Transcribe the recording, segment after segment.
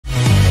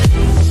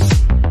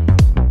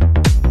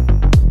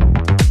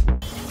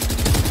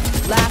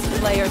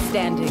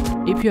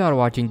If you are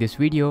watching this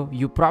video,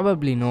 you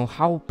probably know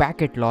how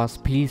packet loss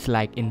feels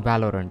like in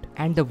Valorant.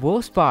 And the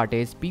worst part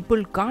is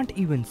people can't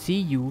even see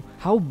you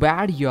how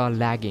bad you are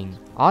lagging.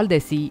 All they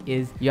see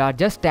is you are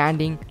just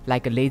standing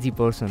like a lazy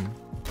person.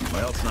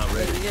 My ult's not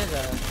ready. My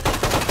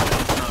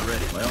ult's not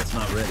ready. My ult's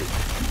not ready.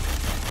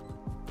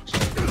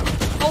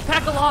 Oh,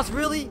 packet loss,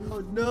 really?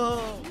 Oh no.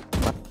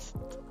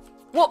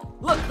 Whoa,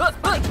 look.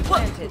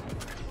 Planted.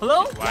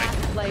 Hello?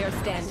 Last player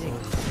standing.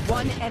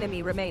 One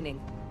enemy remaining.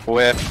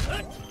 Whip.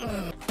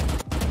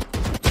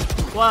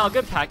 Wow,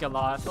 good packet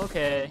loss.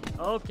 Okay.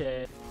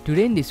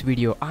 Today in this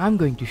video, I'm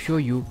going to show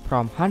you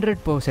from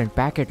 100%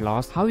 packet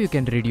loss how you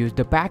can reduce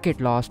the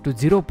packet loss to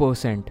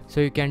 0%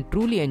 so you can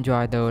truly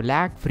enjoy the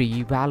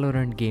lag-free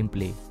Valorant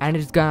gameplay. And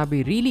it's gonna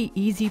be really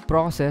easy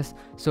process,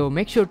 so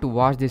make sure to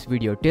watch this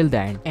video till the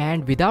end.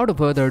 And without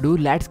further ado,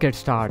 let's get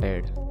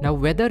started. Now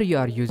whether you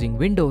are using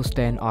Windows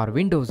 10 or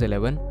Windows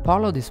 11,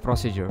 follow this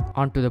procedure.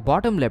 Onto the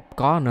bottom left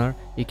corner,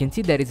 you can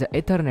see there is an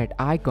Ethernet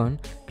icon.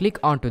 Click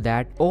onto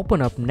that,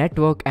 open up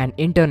Network and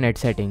Internet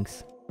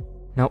settings.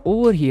 Now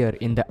over here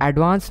in the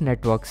advanced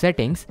network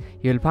settings,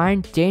 you'll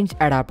find change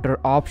adapter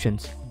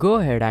options. Go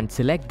ahead and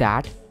select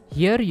that.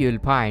 Here you'll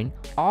find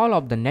all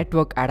of the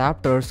network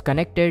adapters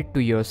connected to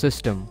your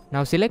system.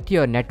 Now select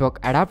your network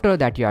adapter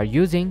that you are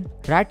using,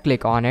 right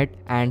click on it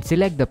and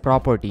select the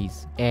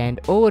properties. And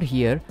over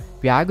here,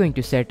 we are going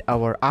to set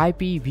our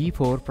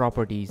IPv4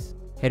 properties.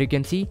 Here you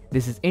can see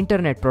this is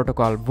Internet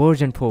Protocol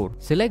version 4.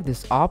 Select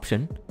this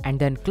option and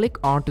then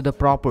click onto the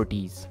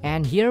properties.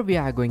 And here we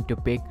are going to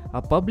pick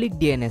a public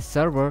DNS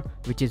server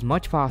which is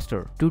much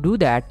faster. To do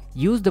that,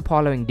 use the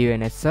following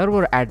DNS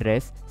server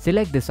address,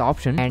 select this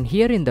option and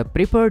here in the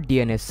preferred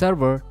DNS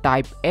server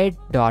type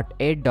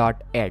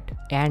 8.8.8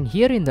 and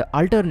here in the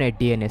alternate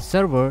DNS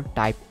server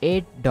type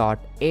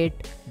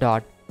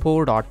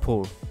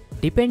 8.8.4.4.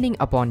 Depending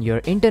upon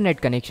your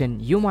internet connection,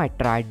 you might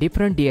try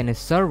different DNS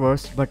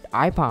servers, but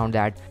I found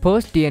that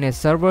first DNS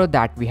server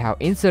that we have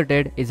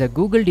inserted is a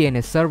Google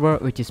DNS server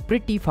which is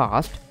pretty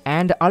fast,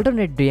 and the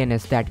alternate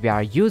DNS that we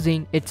are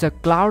using, it's a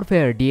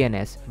Cloudflare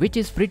DNS which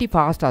is pretty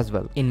fast as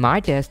well. In my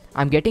test,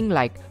 I'm getting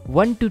like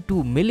 1 to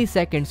 2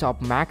 milliseconds of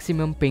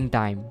maximum ping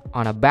time.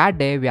 On a bad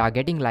day, we are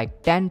getting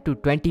like 10 to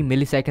 20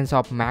 milliseconds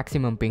of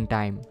maximum ping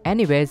time.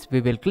 Anyways,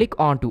 we will click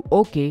on to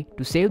OK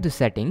to save the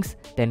settings,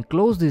 then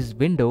close this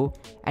window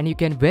and you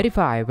can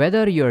verify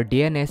whether your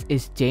DNS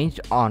is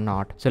changed or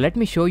not. So let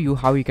me show you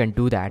how you can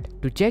do that.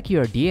 To check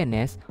your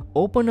DNS,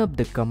 open up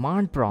the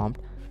command prompt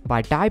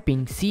by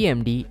typing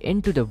cmd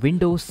into the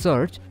Windows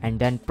search and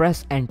then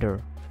press enter.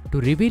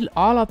 To reveal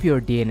all of your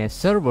DNS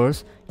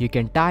servers, you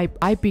can type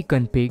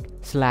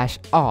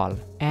ipconfig/all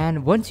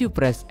and once you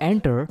press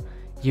enter,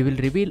 you will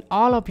reveal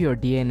all of your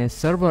DNS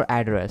server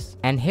address.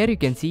 And here you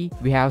can see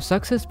we have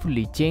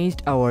successfully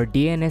changed our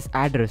DNS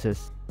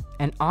addresses.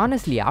 And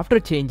honestly, after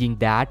changing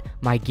that,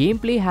 my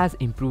gameplay has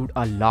improved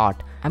a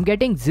lot. I'm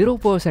getting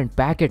 0%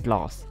 packet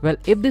loss. Well,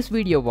 if this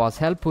video was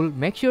helpful,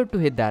 make sure to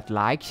hit that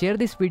like, share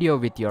this video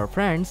with your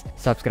friends,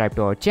 subscribe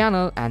to our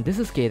channel, and this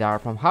is Kedar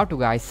from How To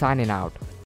Guys signing out.